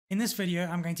In this video,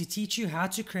 I'm going to teach you how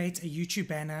to create a YouTube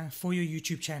banner for your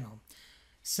YouTube channel,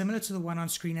 similar to the one on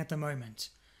screen at the moment,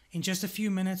 in just a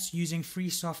few minutes using free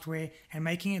software and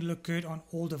making it look good on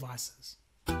all devices.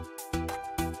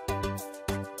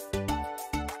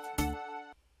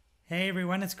 Hey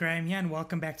everyone, it's Graham here and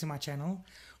welcome back to my channel.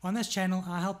 On this channel,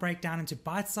 I help break down into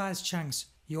bite-sized chunks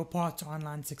your path to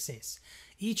online success.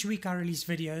 Each week I release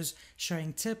videos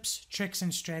showing tips, tricks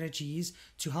and strategies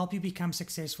to help you become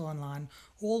successful online,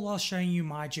 all while showing you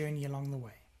my journey along the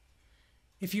way.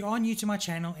 If you are new to my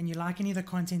channel and you like any of the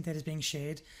content that is being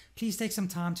shared, please take some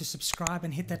time to subscribe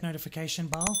and hit that notification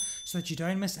bell so that you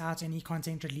don't miss out any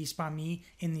content released by me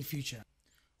in the future.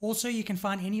 Also, you can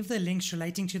find any of the links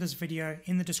relating to this video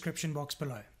in the description box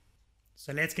below.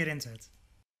 So let's get into it.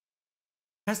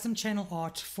 Custom channel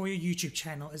art for your YouTube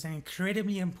channel is an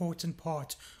incredibly important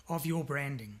part of your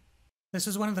branding. This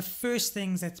is one of the first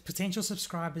things that potential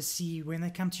subscribers see when they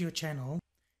come to your channel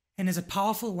and is a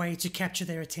powerful way to capture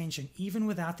their attention even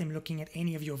without them looking at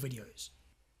any of your videos.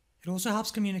 It also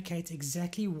helps communicate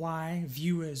exactly why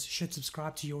viewers should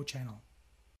subscribe to your channel.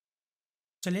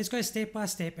 So let's go step by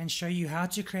step and show you how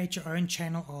to create your own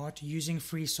channel art using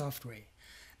free software.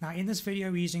 Now in this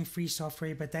video we're using free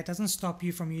software, but that doesn't stop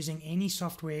you from using any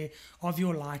software of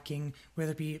your liking,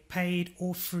 whether it be paid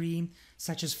or free,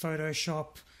 such as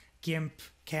Photoshop, GIMP,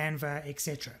 Canva,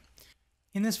 etc.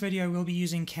 In this video we'll be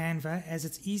using Canva as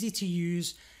it's easy to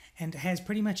use and has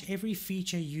pretty much every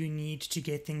feature you need to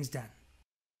get things done.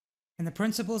 And the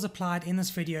principles applied in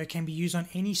this video can be used on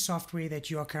any software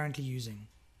that you are currently using.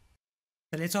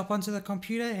 So let's hop onto the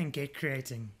computer and get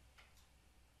creating.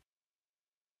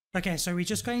 Okay, so we're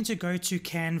just going to go to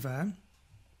Canva.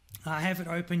 I have it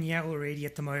open here already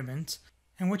at the moment.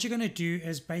 And what you're going to do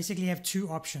is basically have two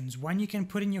options. One, you can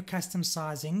put in your custom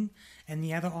sizing, and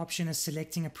the other option is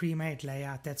selecting a pre-made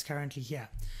layout that's currently here.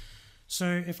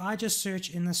 So if I just search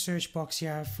in the search box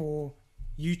here for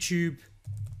YouTube,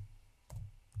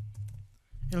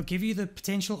 it'll give you the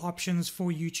potential options for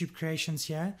YouTube creations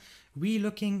here. We're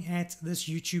looking at this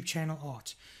YouTube channel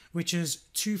art, which is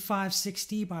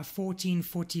 2560 by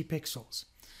 1440 pixels.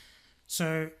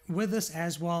 So with this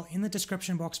as well, in the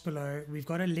description box below, we've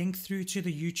got a link through to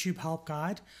the YouTube help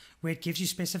guide where it gives you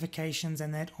specifications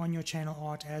and that on your channel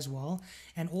art as well.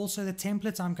 And also the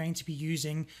templates I'm going to be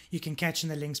using, you can catch in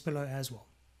the links below as well.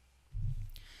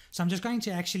 So I'm just going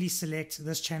to actually select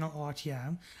this channel art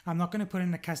here. I'm not going to put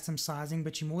in a custom sizing,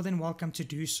 but you're more than welcome to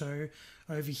do so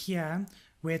over here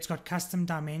where it's got custom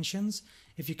dimensions.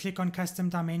 If you click on custom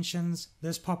dimensions,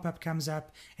 this pop-up comes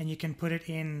up and you can put it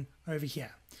in over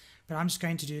here. But I'm just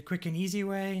going to do a quick and easy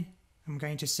way. I'm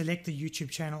going to select the YouTube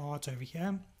channel art over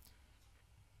here.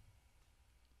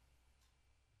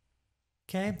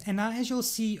 Okay, and now as you'll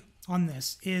see on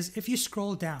this is if you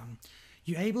scroll down,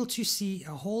 you're able to see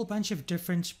a whole bunch of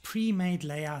different pre-made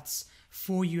layouts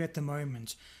for you at the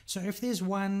moment. So if there's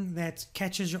one that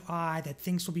catches your eye that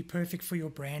thinks will be perfect for your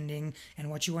branding and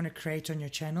what you want to create on your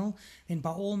channel, then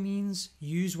by all means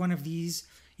use one of these.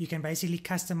 You can basically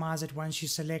customize it once you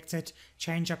select it,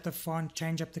 change up the font,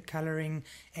 change up the coloring,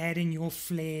 add in your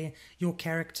flair, your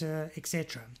character,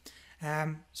 etc.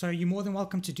 So you're more than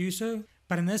welcome to do so.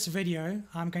 But in this video,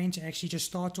 I'm going to actually just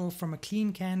start off from a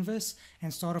clean canvas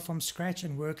and start off from scratch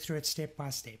and work through it step by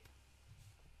step.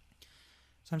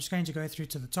 So I'm just going to go through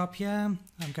to the top here.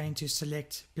 I'm going to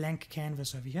select blank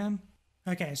canvas over here.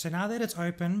 Okay, so now that it's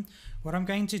open, what I'm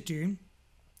going to do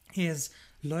is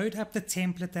load up the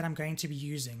template that I'm going to be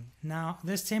using. Now,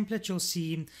 this template you'll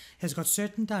see has got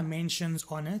certain dimensions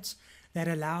on it that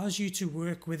allows you to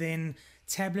work within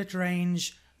tablet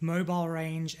range, mobile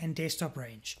range, and desktop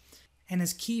range. And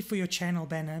is key for your channel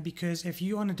banner because if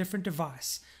you're on a different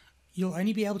device, you'll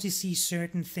only be able to see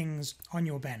certain things on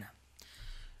your banner.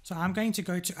 So I'm going to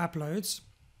go to uploads.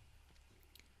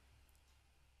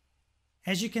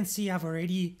 As you can see, I've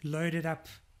already loaded up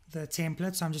the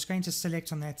template, so I'm just going to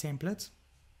select on that template.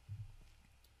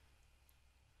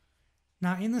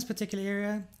 Now in this particular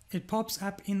area, it pops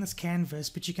up in this canvas,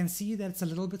 but you can see that it's a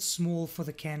little bit small for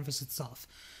the canvas itself.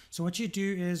 So what you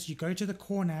do is you go to the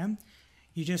corner,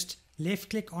 you just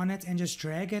left click on it and just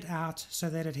drag it out so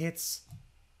that it hits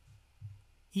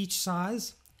each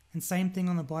size, and same thing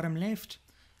on the bottom left,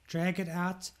 drag it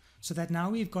out so that now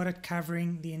we've got it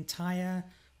covering the entire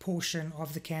portion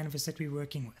of the canvas that we're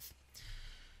working with.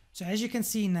 So as you can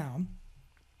see now,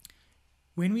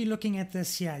 when we're looking at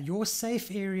this here, your safe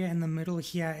area in the middle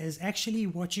here is actually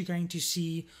what you're going to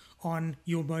see on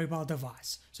your mobile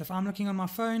device. So if I'm looking on my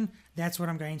phone, that's what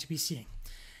I'm going to be seeing.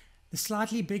 The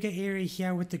slightly bigger area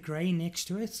here with the gray next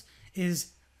to it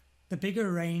is the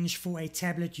bigger range for a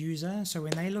tablet user. So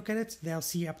when they look at it, they'll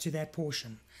see up to that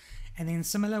portion. And then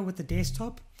similar with the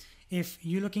desktop, if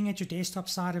you're looking at your desktop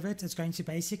side of it, it's going to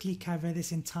basically cover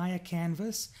this entire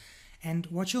canvas. And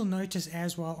what you'll notice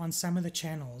as well on some of the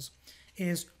channels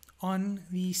is on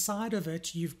the side of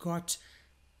it, you've got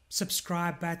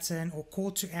subscribe button or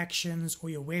call to actions or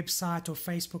your website or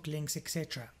Facebook links,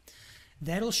 etc.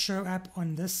 That'll show up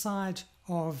on this side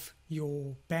of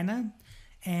your banner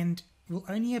and will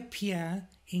only appear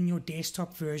in your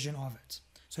desktop version of it.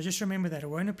 So just remember that it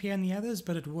won't appear in the others,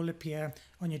 but it will appear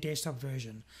on your desktop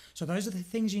version. So those are the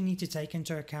things you need to take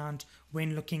into account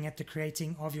when looking at the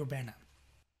creating of your banner.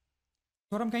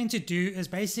 What I'm going to do is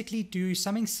basically do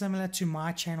something similar to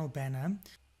my channel banner,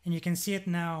 and you can see it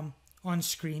now on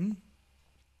screen.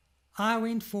 I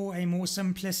went for a more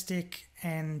simplistic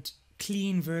and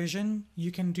clean version.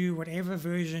 You can do whatever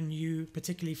version you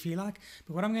particularly feel like,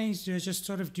 but what I'm going to do is just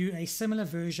sort of do a similar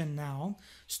version now,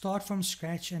 start from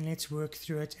scratch, and let's work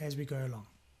through it as we go along.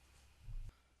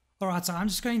 Alright, so I'm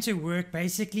just going to work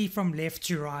basically from left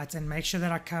to right and make sure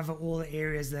that I cover all the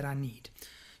areas that I need.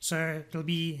 So it'll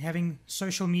be having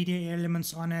social media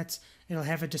elements on it, it'll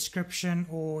have a description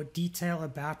or detail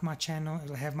about my channel,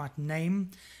 it'll have my name,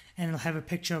 and it'll have a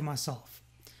picture of myself.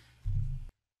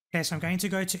 Okay, so I'm going to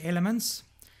go to elements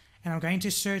and I'm going to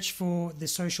search for the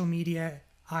social media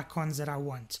icons that I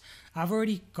want. I've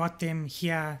already got them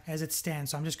here as it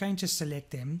stands, so I'm just going to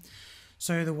select them.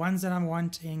 So the ones that I'm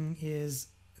wanting is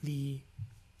the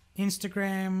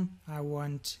Instagram, I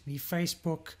want the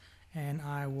Facebook, and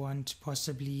I want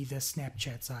possibly the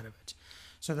Snapchat side of it.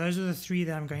 So those are the three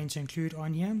that I'm going to include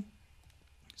on here.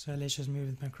 So let's just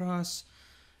move them across,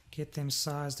 get them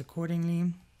sized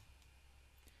accordingly.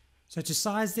 So to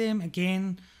size them,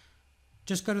 again,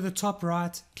 just go to the top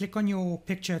right, click on your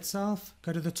picture itself,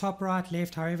 go to the top right,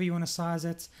 left, however you want to size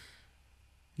it,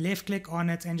 left click on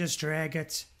it and just drag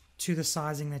it to the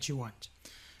sizing that you want.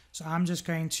 So I'm just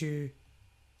going to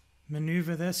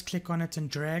maneuver this, click on it and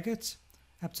drag it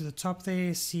up to the top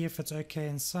there, see if it's okay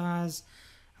in size.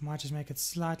 I might just make it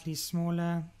slightly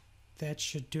smaller. That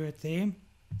should do it there.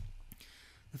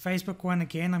 The Facebook one,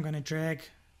 again, I'm going to drag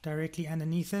directly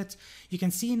underneath it. You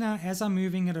can see now as I'm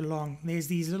moving it along, there's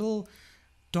these little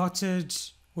dotted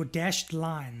or dashed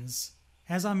lines.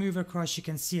 As I move across, you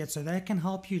can see it, so that can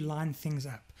help you line things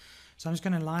up. So I'm just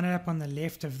going to line it up on the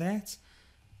left of that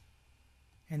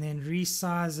and then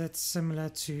resize it similar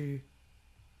to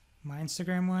my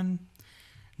Instagram one.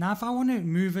 Now if I want to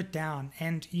move it down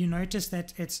and you notice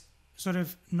that it's sort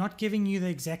of not giving you the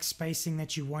exact spacing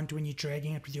that you want when you're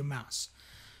dragging it with your mouse,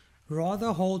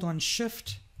 rather hold on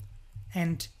shift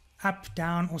and up,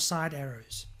 down or side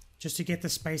arrows just to get the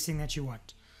spacing that you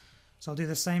want. So I'll do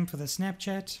the same for the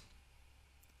Snapchat,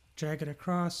 drag it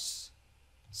across,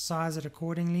 size it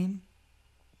accordingly.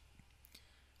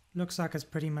 Looks like it's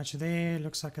pretty much there,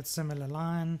 looks like it's similar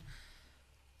line.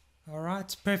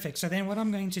 Alright, perfect. So then what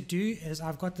I'm going to do is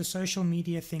I've got the social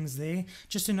media things there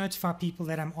just to notify people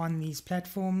that I'm on these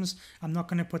platforms. I'm not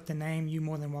going to put the name. You're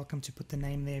more than welcome to put the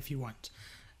name there if you want.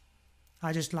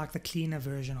 I just like the cleaner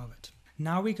version of it.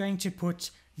 Now we're going to put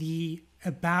the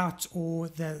about or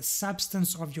the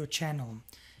substance of your channel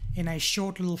in a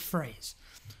short little phrase.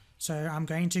 So I'm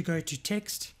going to go to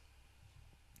text.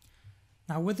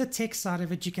 Now with the text side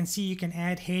of it, you can see you can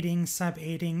add heading,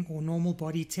 subheading or normal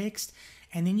body text.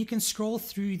 And then you can scroll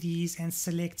through these and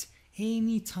select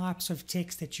any types of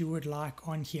text that you would like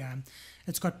on here.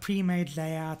 It's got pre-made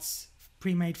layouts,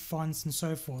 pre-made fonts and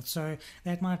so forth. So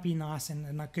that might be nice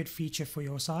and a good feature for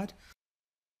your side.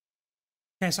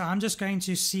 Okay, so I'm just going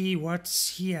to see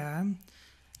what's here.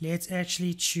 Let's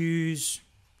actually choose,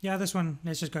 yeah, this one.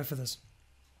 Let's just go for this.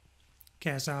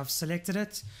 Okay, so I've selected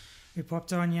it. We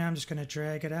popped on here. I'm just going to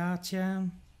drag it out here.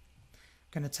 I'm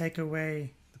going to take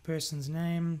away the person's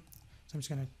name. So I'm just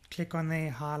going to click on there,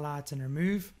 highlight and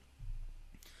remove.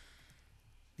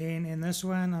 Then in this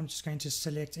one, I'm just going to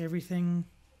select everything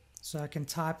so I can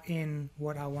type in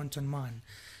what I want on mine.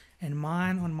 And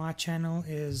mine on my channel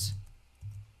is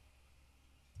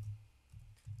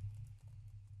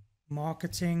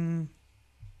marketing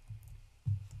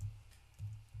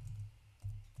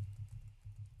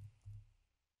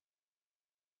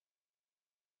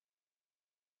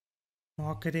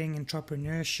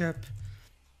entrepreneurship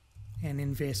and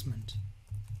investment.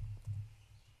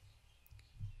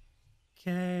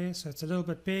 Okay, so it's a little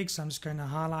bit big, so I'm just going to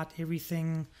highlight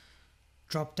everything,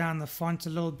 drop down the font a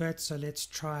little bit. So let's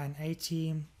try an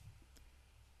 80.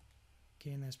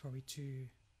 Again, that's probably too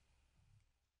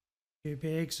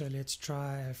big, so let's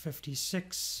try a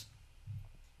 56.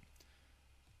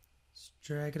 Let's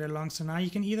Drag it along. So now you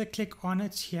can either click on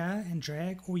it here and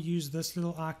drag, or use this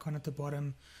little icon at the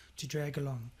bottom to drag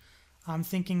along. I'm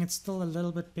thinking it's still a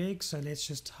little bit big, so let's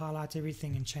just highlight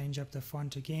everything and change up the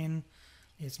font again.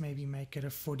 Let's maybe make it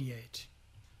a 48.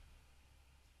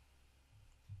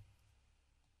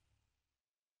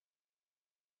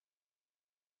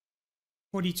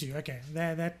 Okay,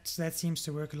 that seems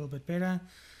to work a little bit better.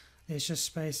 Let's just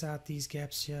space out these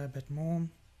gaps here a bit more.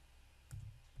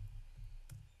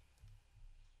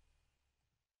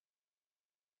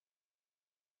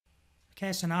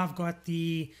 Okay, so now I've got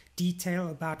the detail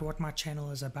about what my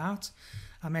channel is about.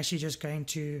 I'm actually just going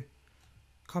to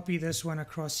copy this one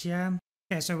across here.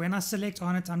 Okay, so when I select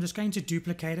on it, I'm just going to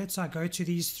duplicate it. So I go to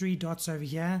these three dots over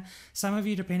here. Some of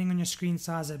you, depending on your screen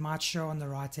size, it might show on the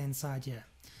right hand side here.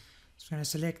 So I'm going to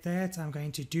select that. I'm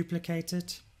going to duplicate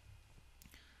it.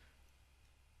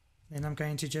 Then I'm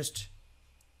going to just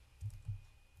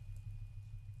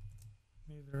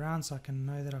move it around so I can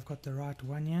know that I've got the right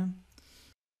one here.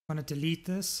 I'm going to delete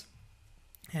this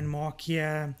and mark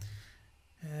here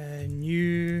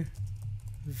new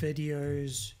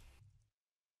videos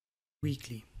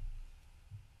weekly.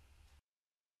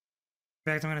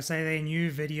 In fact, I'm going to say they're new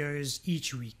videos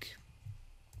each week.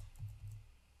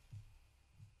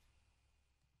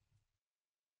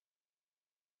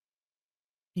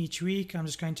 Each week, I'm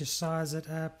just going to size it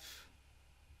up.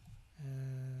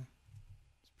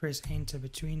 Press enter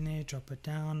between there, drop it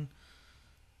down.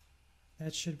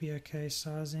 That should be okay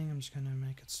sizing. I'm just going to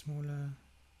make it smaller.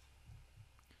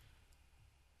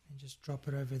 And just drop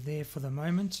it over there for the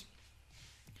moment.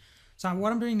 So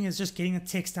what I'm doing is just getting the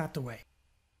text out the way.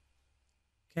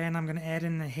 Okay, and I'm going to add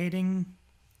in the heading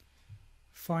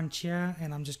font here,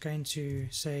 and I'm just going to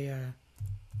say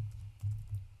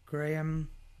Graham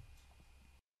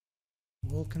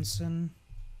Wilkinson.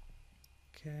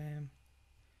 Okay,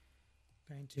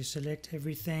 going to select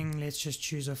everything. Let's just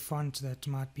choose a font that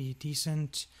might be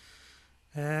decent.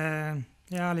 Yeah,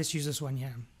 let's use this one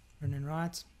here, Run and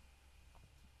Write.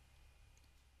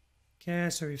 Okay,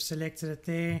 so we've selected it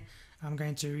there. I'm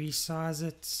going to resize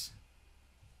it.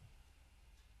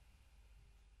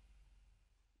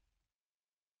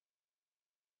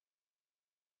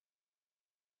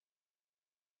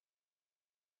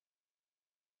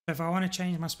 If I want to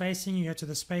change my spacing, you go to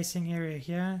the spacing area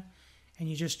here and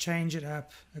you just change it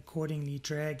up accordingly,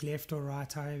 drag left or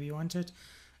right, however you want it.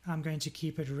 I'm going to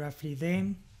keep it roughly there.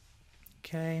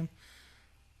 Okay.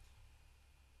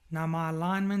 Now my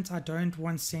alignment, I don't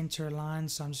want center align,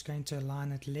 so I'm just going to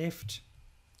align it left.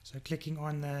 So clicking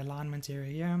on the alignment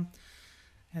area here.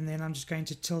 And then I'm just going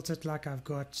to tilt it like I've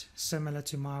got similar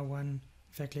to my one.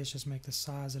 In fact, let's just make the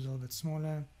size a little bit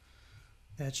smaller.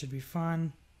 That should be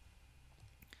fine.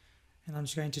 And I'm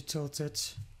just going to tilt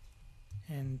it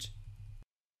and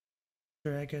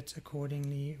drag it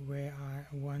accordingly where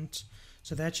I want.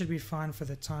 So that should be fine for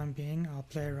the time being. I'll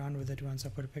play around with it once I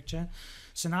put a picture.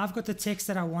 So now I've got the text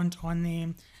that I want on there.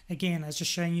 Again, I was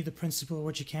just showing you the principle of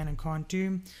what you can and can't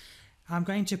do. I'm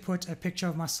going to put a picture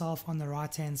of myself on the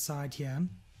right hand side here.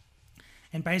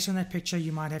 And based on that picture,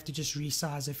 you might have to just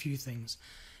resize a few things.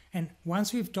 And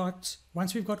once we've got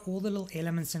all the little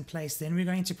elements in place, then we're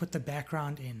going to put the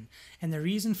background in. And the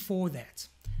reason for that,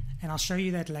 and I'll show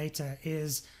you that later,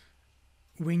 is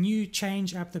when you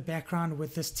change up the background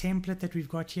with this template that we've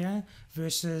got here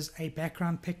versus a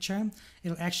background picture,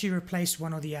 it'll actually replace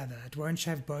one or the other. It won't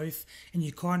have both, and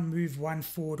you can't move one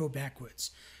forward or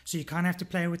backwards. So you kind of have to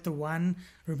play with the one,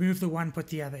 remove the one, put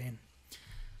the other in.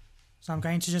 So I'm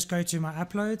going to just go to my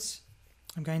uploads.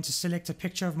 I'm going to select a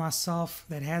picture of myself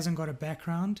that hasn't got a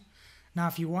background. Now,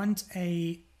 if you want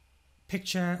a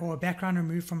picture or a background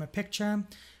removed from a picture,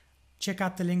 check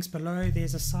out the links below.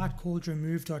 There's a site called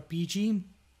remove.bg.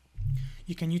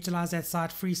 You can utilize that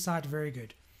site, free site, very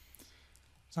good.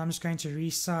 So I'm just going to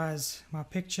resize my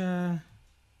picture,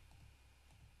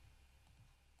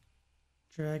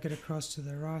 drag it across to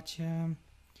the right here,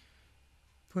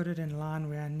 put it in line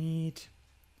where I need,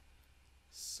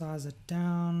 size it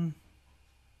down.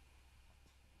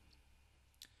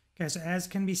 Okay, so as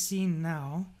can be seen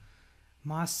now,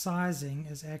 my sizing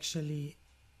is actually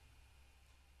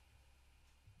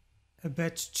a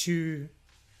bit too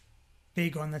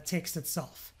big on the text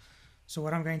itself. So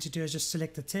what I'm going to do is just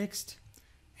select the text,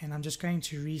 and I'm just going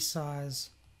to resize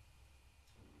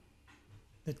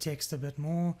the text a bit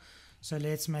more. So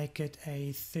let's make it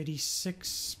a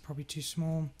 36, probably too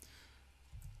small.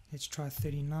 Let's try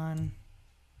 39.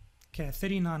 Okay,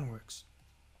 39 works.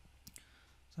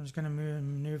 So I'm just going to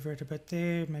maneuver it a bit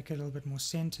there, make it a little bit more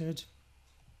centered.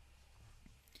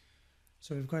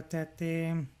 So we've got that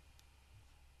there.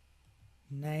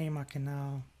 Name, I can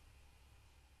now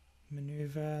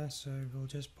maneuver, so we'll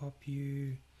just pop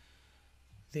you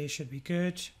there, should be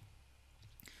good.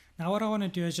 Now what I want to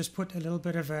do is just put a little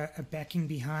bit of a backing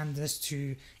behind this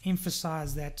to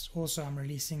emphasize that also I'm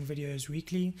releasing videos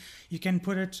weekly. You can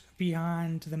put it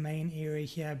behind the main area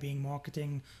here being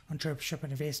marketing, entrepreneurship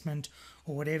and investment,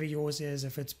 or whatever yours is,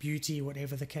 if it's beauty,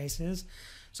 whatever the case is.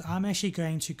 So I'm actually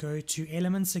going to go to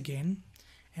elements again,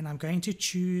 and I'm going to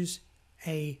choose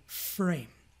a frame.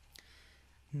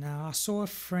 Now I saw a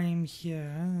frame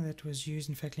here that was used.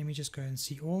 In fact, let me just go and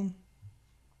see all.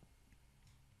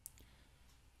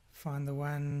 Find the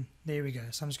one, there we go.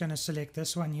 So I'm just going to select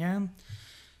this one here.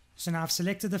 So now I've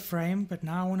selected the frame, but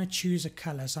now I want to choose a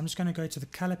color. So I'm just going to go to the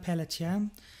color palette here.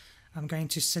 I'm going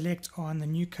to select on the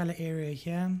new color area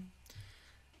here.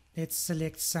 Let's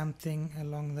select something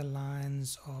along the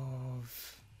lines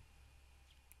of,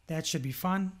 that should be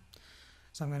fun.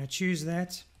 So I'm going to choose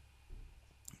that.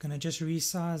 I'm going to just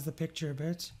resize the picture a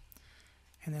bit,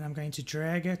 and then I'm going to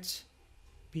drag it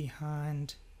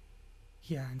behind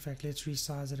here. In fact, let's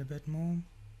resize it a bit more.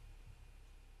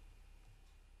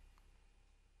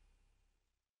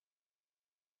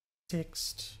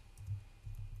 Text,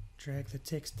 drag the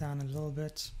text down a little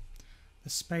bit. The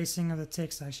spacing of the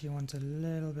text, I actually want a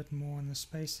little bit more on the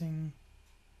spacing.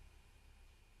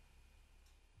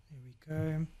 There we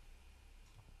go.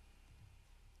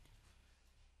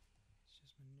 Let's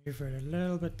just maneuver it a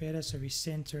little bit better so we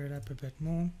center it up a bit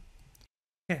more.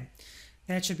 Okay,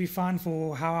 that should be fine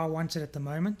for how I want it at the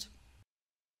moment.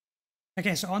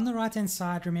 Okay, so on the right hand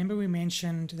side, remember we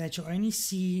mentioned that you'll only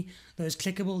see those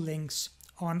clickable links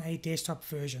on a desktop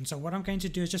version. So what I'm going to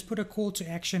do is just put a call to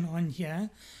action on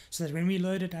here so that when we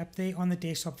load it up there on the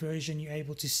desktop version, you're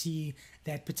able to see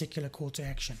that particular call to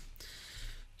action.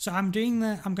 So I'm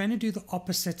going to do the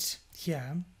opposite here.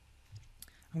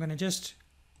 I'm going to just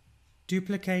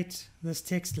duplicate this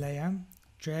text layer,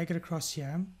 drag it across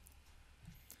here,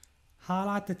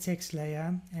 highlight the text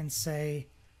layer and say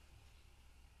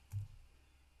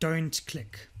don't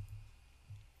click.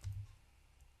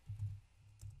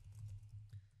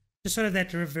 Just sort of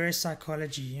that reverse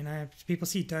psychology, you know, people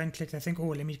see don't click, they think, oh,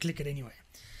 let me click it anyway.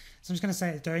 So I'm just going to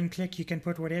say don't click. You can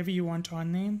put whatever you want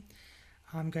on there.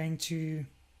 I'm going to,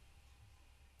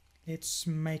 let's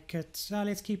make it,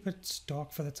 let's keep it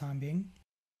dark for the time being.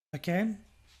 Okay,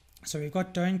 so we've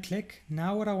got don't click.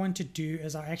 Now what I want to do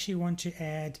is I actually want to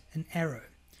add an arrow.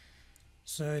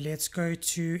 So let's go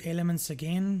to elements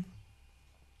again,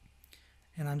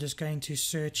 and I'm just going to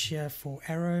search here for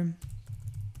arrow.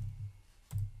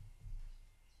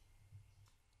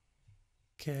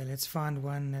 Okay, let's find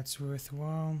one that's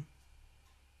worthwhile.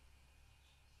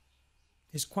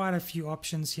 There's quite a few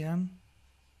options here.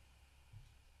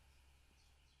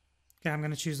 Okay, I'm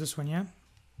going to choose this one, yeah.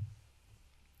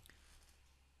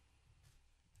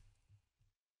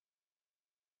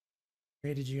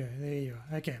 Where did you go? There you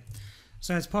are. Okay,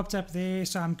 so it's popped up there.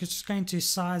 So I'm just going to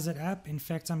size it up. In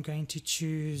fact, I'm going to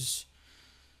choose,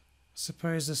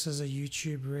 suppose this is a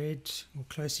YouTube red or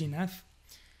close enough.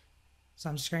 So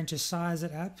I'm just going to size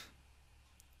it up.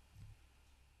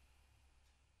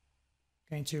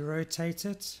 Going to rotate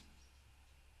it.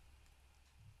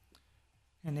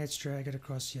 And let's drag it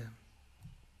across here.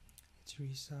 Let's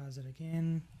resize it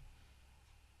again.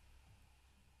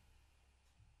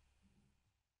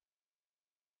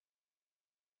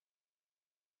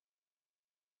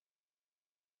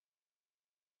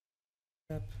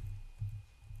 Up.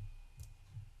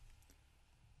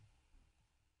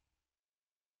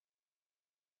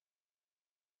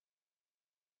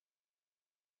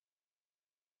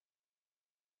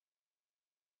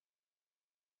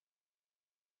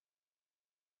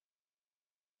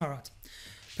 All right,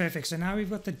 perfect. So now we've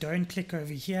got the don't click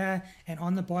over here, and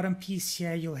on the bottom piece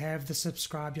here, you'll have the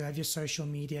subscribe, you'll have your social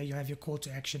media, you'll have your call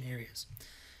to action areas.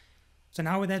 So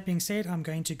now with that being said, I'm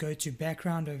going to go to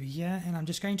background over here, and I'm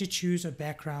just going to choose a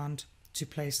background to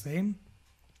place there.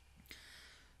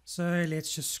 So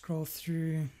let's just scroll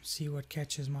through, see what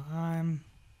catches my eye.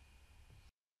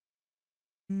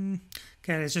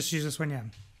 Okay, let's just use this one here.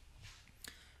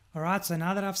 All right, so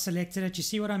now that I've selected it, you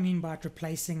see what I mean by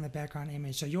replacing the background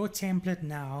image. So your template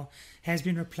now has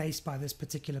been replaced by this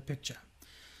particular picture.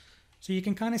 So you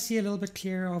can kind of see a little bit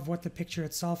clearer of what the picture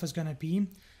itself is going to be.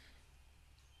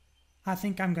 I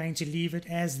think I'm going to leave it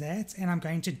as that, and I'm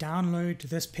going to download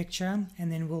this picture,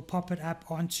 and then we'll pop it up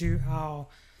onto our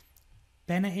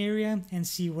banner area and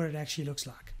see what it actually looks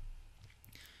like.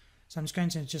 So I'm just going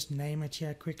to just name it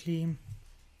here quickly.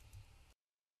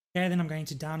 Okay, then I'm going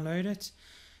to download it.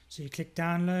 So you click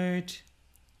download,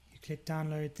 you click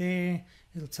download there,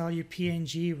 it'll tell you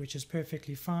PNG, which is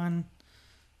perfectly fine.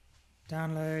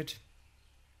 Download.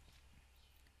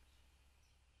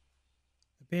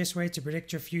 best way to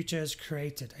predict your future is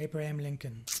create it. Abraham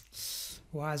Lincoln.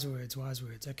 Wise words, wise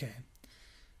words. Okay.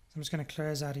 So I'm just going to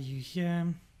close out of you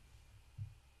here.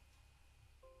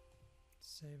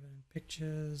 Save it in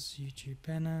pictures, YouTube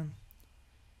banner.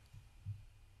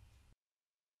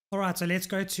 Alright, so let's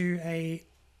go to a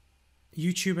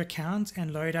YouTube account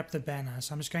and load up the banner.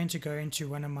 So I'm just going to go into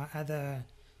one of my other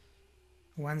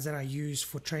ones that I use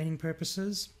for training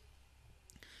purposes.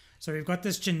 So we've got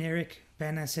this generic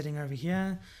banner sitting over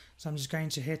here. So I'm just going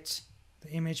to hit the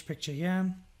image picture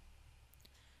here.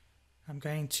 I'm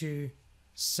going to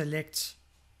select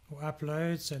or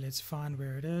upload. So let's find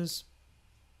where it is.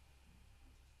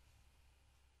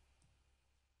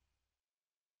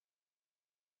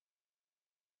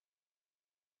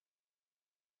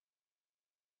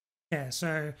 Yeah,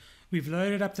 so we've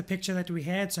loaded up the picture that we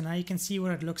had. So now you can see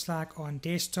what it looks like on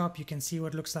desktop. You can see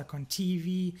what it looks like on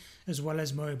TV as well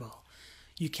as mobile.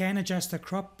 You can adjust the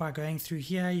crop by going through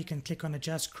here. You can click on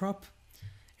adjust crop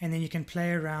and then you can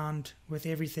play around with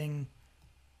everything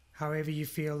however you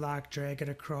feel like, drag it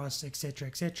across, etc,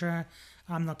 etc.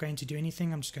 I'm not going to do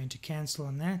anything. I'm just going to cancel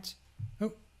on that.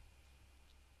 Oh,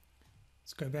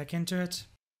 let's go back into it.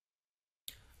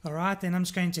 All right, then I'm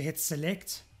just going to hit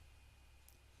select.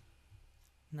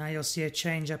 Now you'll see a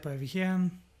change up over here.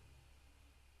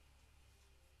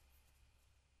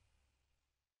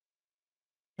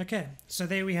 Okay, so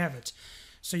there we have it.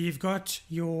 So you've got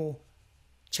your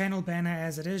channel banner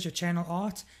as it is, your channel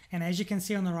art, and as you can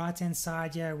see on the right hand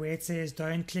side here where it says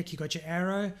don't click, you got your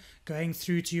arrow going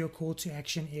through to your call to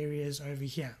action areas over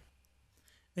here.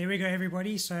 There we go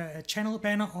everybody. So a channel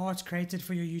banner art created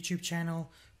for your YouTube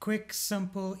channel, quick,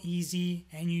 simple, easy,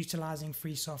 and utilizing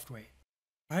free software.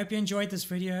 I hope you enjoyed this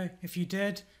video. If you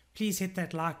did, please hit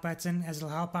that like button as it'll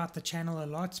help out the channel a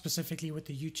lot, specifically with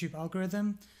the YouTube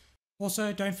algorithm.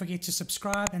 Also, don't forget to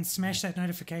subscribe and smash that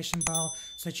notification bell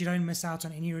so that you don't miss out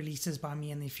on any releases by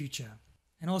me in the future.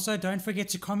 And also, don't forget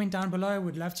to comment down below.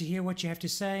 We'd love to hear what you have to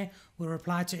say. We'll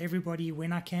reply to everybody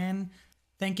when I can.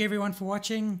 Thank you everyone for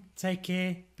watching. Take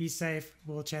care. Be safe.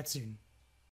 We'll chat soon.